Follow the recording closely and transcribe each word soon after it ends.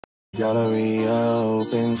Galleria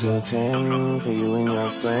open till 10 for you and your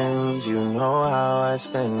friends. You know how I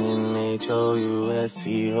spend in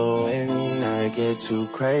HOUSTON. I get too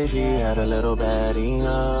crazy, had a little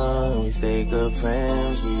badina. We stay good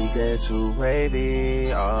friends, we get too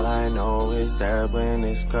wavy. All I know is that when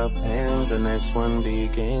this cup ends, the next one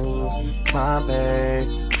begins. My babe,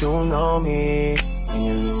 you know me, and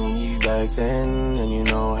you knew me back then, and you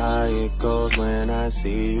know how it goes when I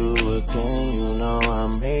see you again. You know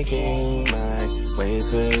I'm making my way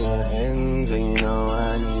to your ends, and you know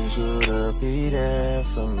I need you to be there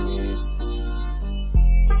for me.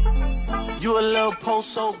 You a little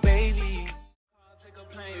post-so baby. Take a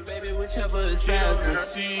plane, baby, whichever is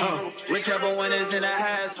faster. Whichever one is in the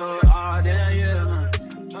hassle. Oh, damn, yeah.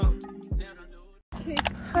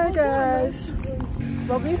 Hi guys,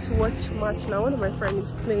 we're going to watch match now. One of my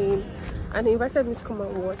friends is playing and he invited me to come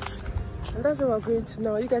and watch, and that's what we're going to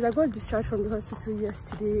now. You guys, I got discharged from the hospital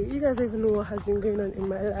yesterday. You guys don't even know what has been going on in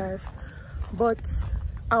my life, but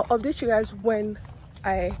I'll update you guys when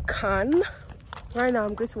I can. Right now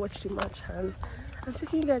I'm going to watch the match and I'm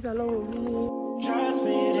taking you guys along with me. Trust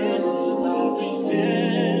me, this is about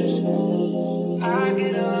revenge. I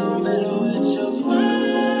get along better with your friends.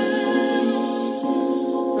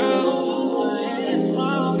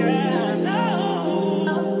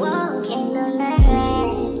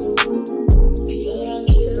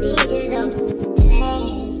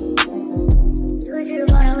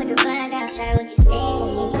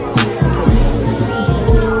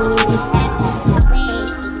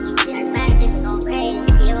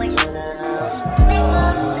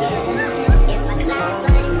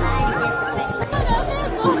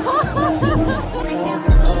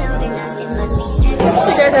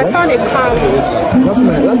 I found a car. It's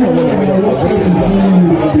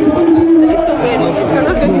so weird. I'm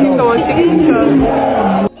not going to give someone to take a picture.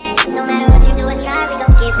 No matter what you do or try, we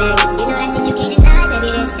gon' get back. You know that you can't deny, baby,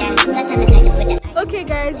 that's that. That's how to take it with that. Okay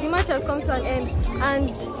guys, the match has come to an end, and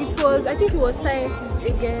it was, I think it was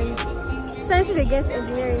sciences against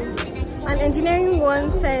engineering, and engineering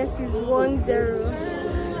won, sciences 1-0.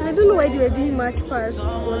 And I don't know why they were doing match pass,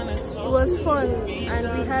 but it was fun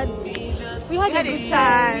and we had a good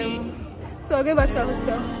time. So I'll go back to our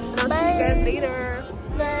hostel. I'll see you guys later.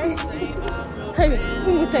 Bye. Hey,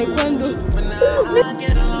 taekwondo.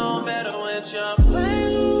 Get along better with your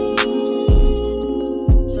friends.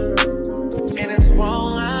 And it's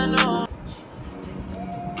wrong, I know.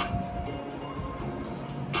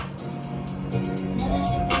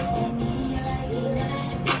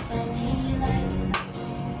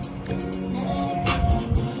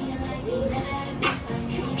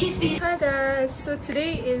 Hi guys, so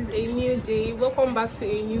today is a new day. Welcome back to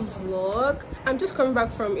a new vlog. I'm just coming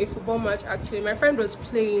back from a football match. Actually, my friend was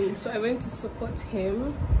playing, so I went to support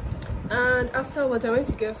him, and afterwards I went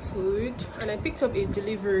to get food, and I picked up a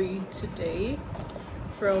delivery today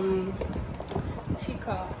from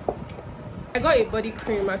Tika. I got a body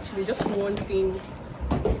cream, actually, just one thing.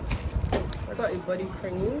 I got a body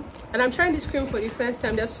cream, and I'm trying this cream for the first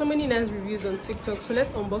time. There's so many nice reviews on TikTok, so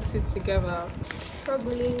let's unbox it together.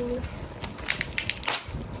 Struggling.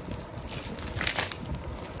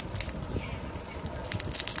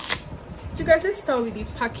 You guys, let's start with the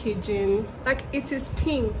packaging. Like, it is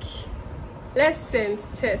pink. Let's scent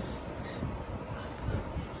test.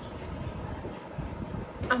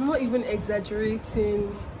 I'm not even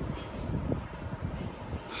exaggerating.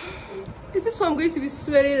 Is this what I'm going to be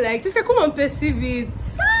smelling like? Just come and perceive it.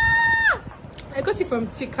 Ah! I got it from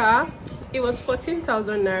Tika. It was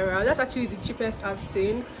 14,000 naira. That's actually the cheapest I've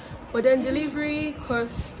seen. But then delivery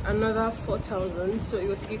cost another 4,000, so it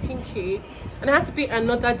was 18k. And I had to pay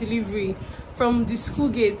another delivery from the school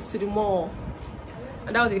gates to the mall,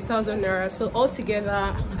 and that was 1,000 naira. So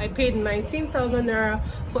altogether I paid 19,000 naira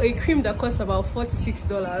for a cream that costs about $46.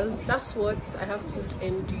 That's what I have to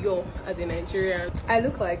endure as a Nigerian. I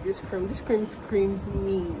look like this cream. This cream screams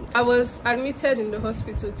me. I was admitted in the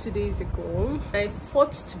hospital 2 days ago. I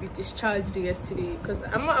fought to be discharged yesterday because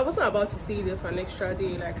I wasn't about to stay there for an extra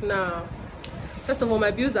day. Like, nah. First of all,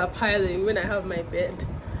 my bills are piling when I have my bed.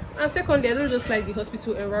 And secondly, I don't just like the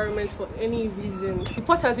hospital environment for any reason. The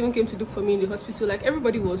porters even came to look for me in the hospital. Like,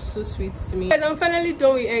 everybody was so sweet to me. And I'm finally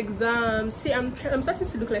done with exams. See, I'm starting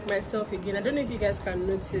to look like myself again. I don't know if you guys can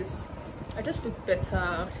notice. I just look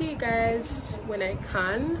better. See you guys when I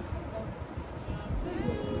can.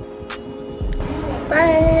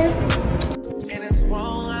 Bye.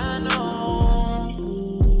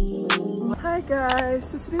 Hi guys,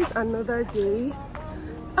 so today's another day.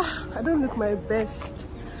 I don't look my best.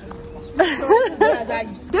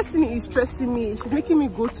 Destiny is stressing me. She's making me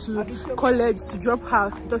go to college to drop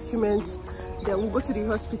her documents, then we'll go to the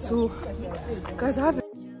hospital. Guys, I have a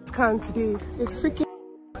scan today, a freaking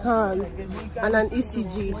scan and an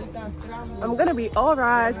ECG. I'm gonna be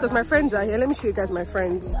alright because my friends are here. Let me show you guys my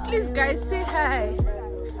friends. Please guys, say hi.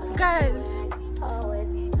 Guys,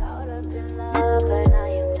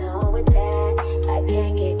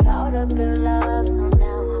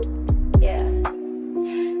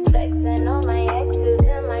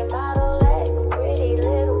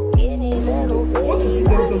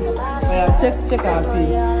 check our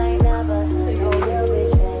page.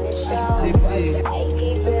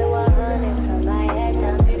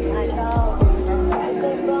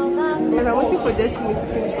 and I'm waiting for Destiny to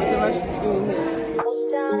finish whatever she's doing here.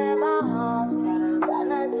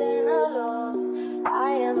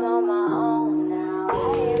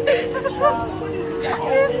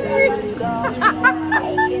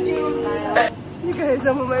 You guys,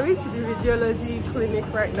 I'm on my way to the radiology clinic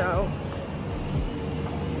right now.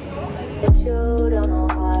 You don't know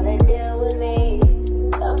how to deal with me.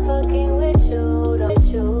 I'm fucking with you, don't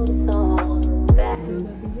you so bad.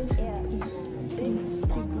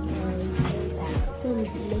 Time is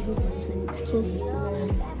 11:15, 12:59.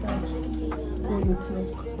 That's 1 o'clock.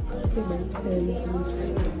 I'll say by 10.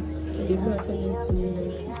 And they've not attended to me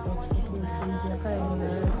like this, but fucking crazy. I can't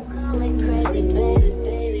even Crazy,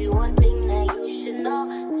 baby, one thing that you should know.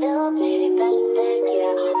 Little baby, bounce back,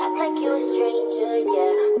 yeah. Act like you a stranger,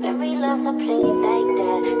 yeah. Memory loss, I play it like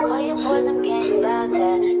that. Call your boys, I'm getting about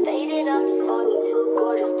that. Faded off the phone, you too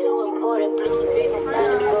gorgeous, too important. Blue screen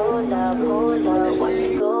inside a pull up. Watch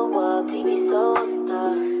it go up, baby, so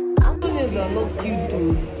stuck. Nails are not cute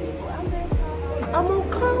though. I'm on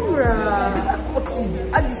camera. Better cut it.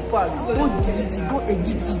 Add this part. Don't delete it. Don't edit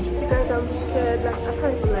it. Guys, I'm scared. Like, I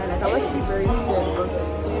can't even lie. Like, I'm actually very scared, but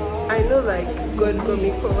I know, like, God got me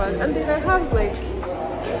covered. And then I have, like,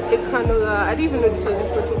 a cannula. I didn't even know this was the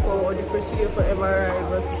protocol or the procedure for MRI,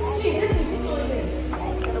 but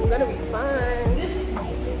I'm gonna be fine.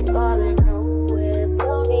 Falling nowhere,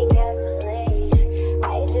 blow me gasoline. I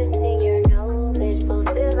just think you're no bitch,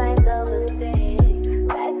 posted myself a thing.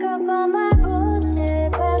 Back up on my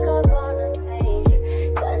bullshit, back up on the scene.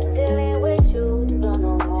 Done dealing with you, don't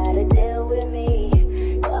know how to deal with me.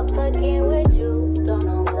 Done fucking with you, don't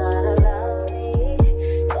know how to love me.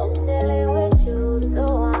 Done dealing with you, so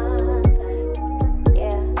I'm back,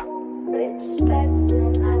 yeah. Bitch, back to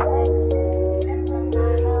my legs, and my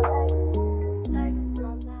mind on legs.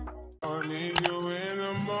 I need you in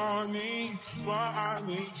the morning, but I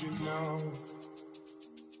need you now.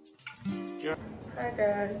 Yeah. Hi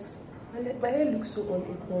guys. My hair looks so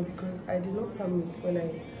unequal because I did not perm it when I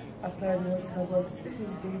applied water, but this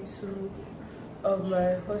is day 2 of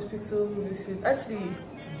my hospital visit. Actually,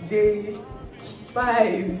 day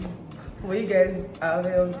 5. But you guys are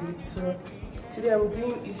aware of it. So today I'm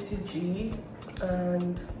doing ECG,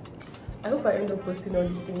 and I hope I end up posting all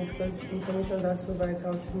these things because information are so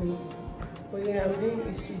vital to me. But yeah, I'm doing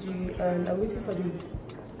ECG and I'm waiting for the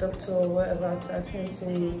doctor or whatever to attend to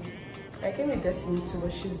me. I came with Destiny too,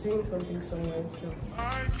 but she's doing something somewhere, so.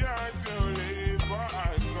 I just don't live what I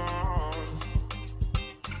know.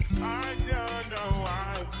 I don't know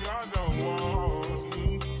why you're the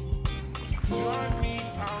one. Join me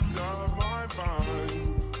out of my mind.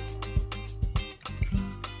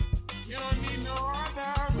 You don't need no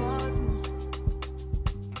other body.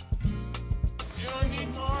 You don't need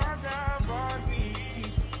no other body.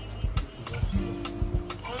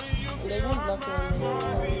 Only you feel on my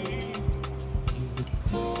body.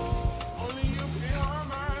 Only you feel on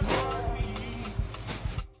my body.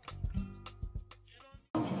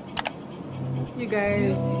 You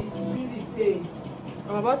guys,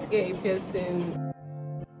 I'm about to get a piercing.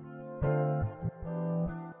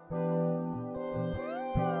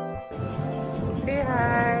 Say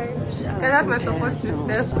hi. And that's my support system.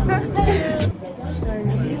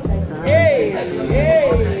 Yay!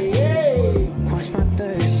 Quench my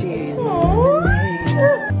thirst, she's my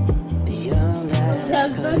lemonade. The young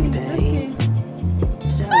lad couldn't pay.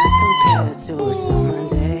 Shall I compare to a summer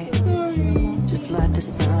day? Just like the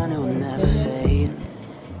sun, it will never fade.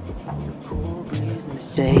 The cool breeze in the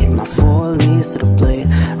shade. My 4 leaves to the blade,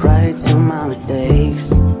 right to my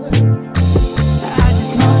mistakes. I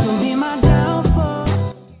just know she'll be my downfall.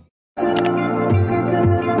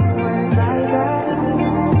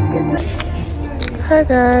 Hi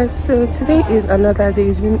guys, so today is another day.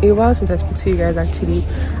 It's been a while since I spoke to you guys actually,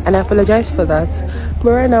 and I apologize for that.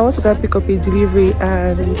 But right now I want to go and pick up a delivery,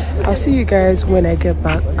 and I'll see you guys when I get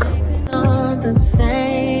back. On the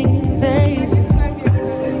same page.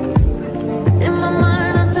 In my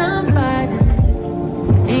mind, I'm done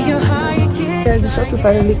fighting. In your heart, you can't. Guys, the shot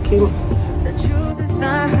finally came. The truth is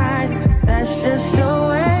not hiding. That's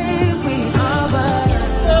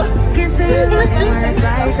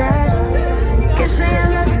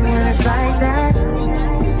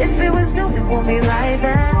me like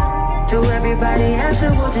that. To everybody else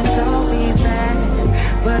it will just hold me back.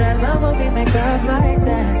 But I love when we make up like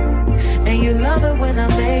that. And you love it when I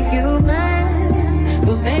make you mad.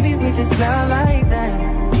 But maybe we just love like that.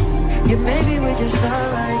 Yeah, maybe we just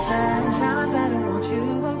love like that. Sounds I don't want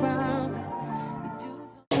you around.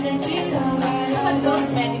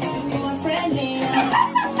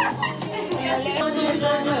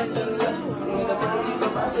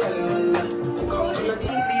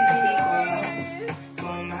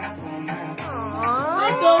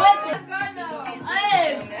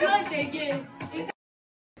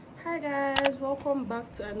 Hi guys, welcome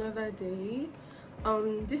back to another day.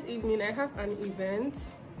 This evening I have an event,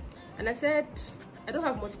 and I said I don't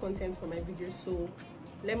have much content for my video, so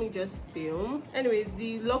let me just film. Anyways,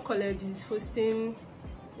 the law college is hosting,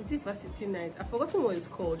 is it varsity night? I've forgotten what it's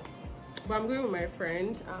called, but I'm going with my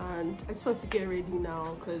friend and I just want to get ready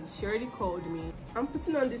now because she already called me. I'm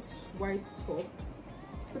putting on this white top,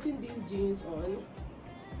 putting these jeans on.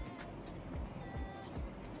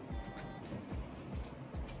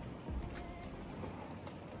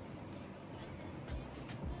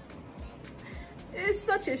 It's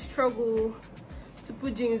such a struggle to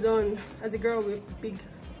put jeans on as a girl with big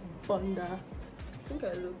bunda. I think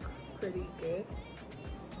I look pretty good.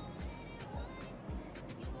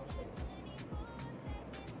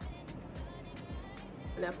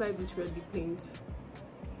 And I apply this red paint.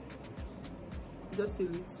 Just a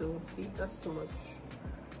little. See, that's too much.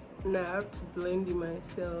 Now I have to blend it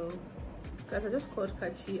myself. Guys, I just called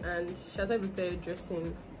Kachi and she hasn't prepared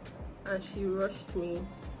dressing and she rushed me.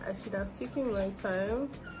 I should have taken my time.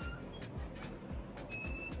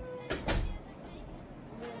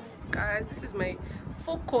 Guys, this is my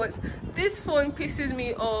focus. This phone pisses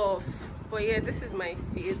me off. But yeah, this is my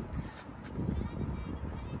fit.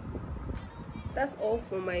 That's all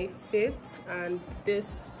for my fit and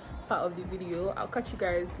this part of the video. I'll catch you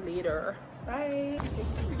guys later. Bye.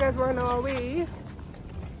 You guys, we're on our way.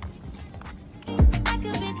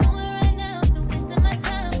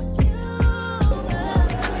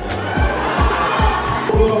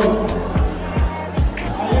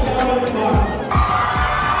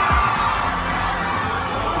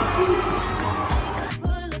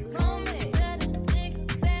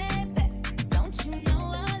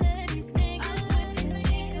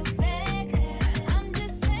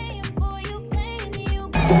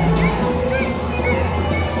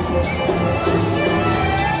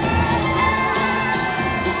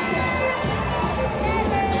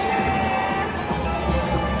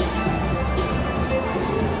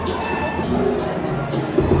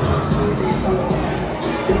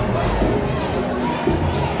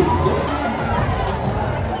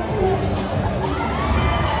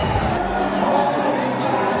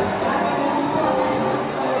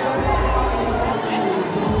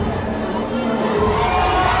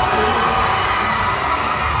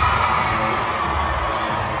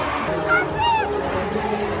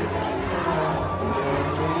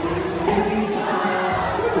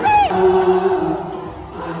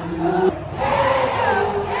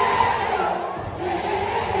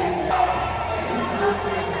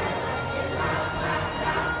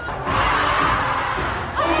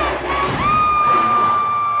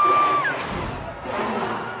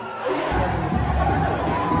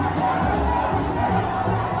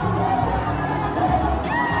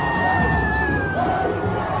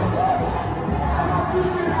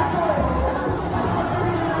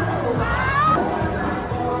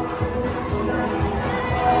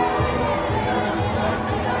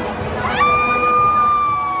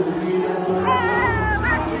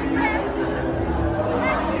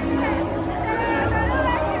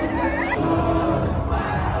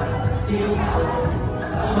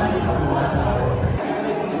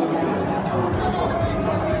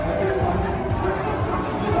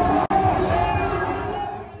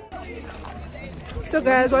 So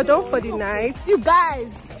guys, we're done for the night. You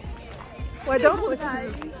guys, we're done for tonight.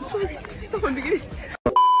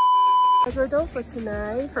 We're done for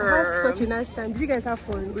tonight. We had such a nice time. Did you guys have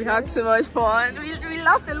fun? We had so much fun. We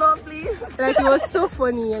laughed a lot, please. Like, it was so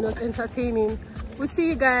funny and it was entertaining. We'll see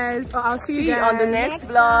you guys, or I'll see you guys on the next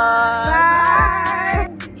vlog. Bye.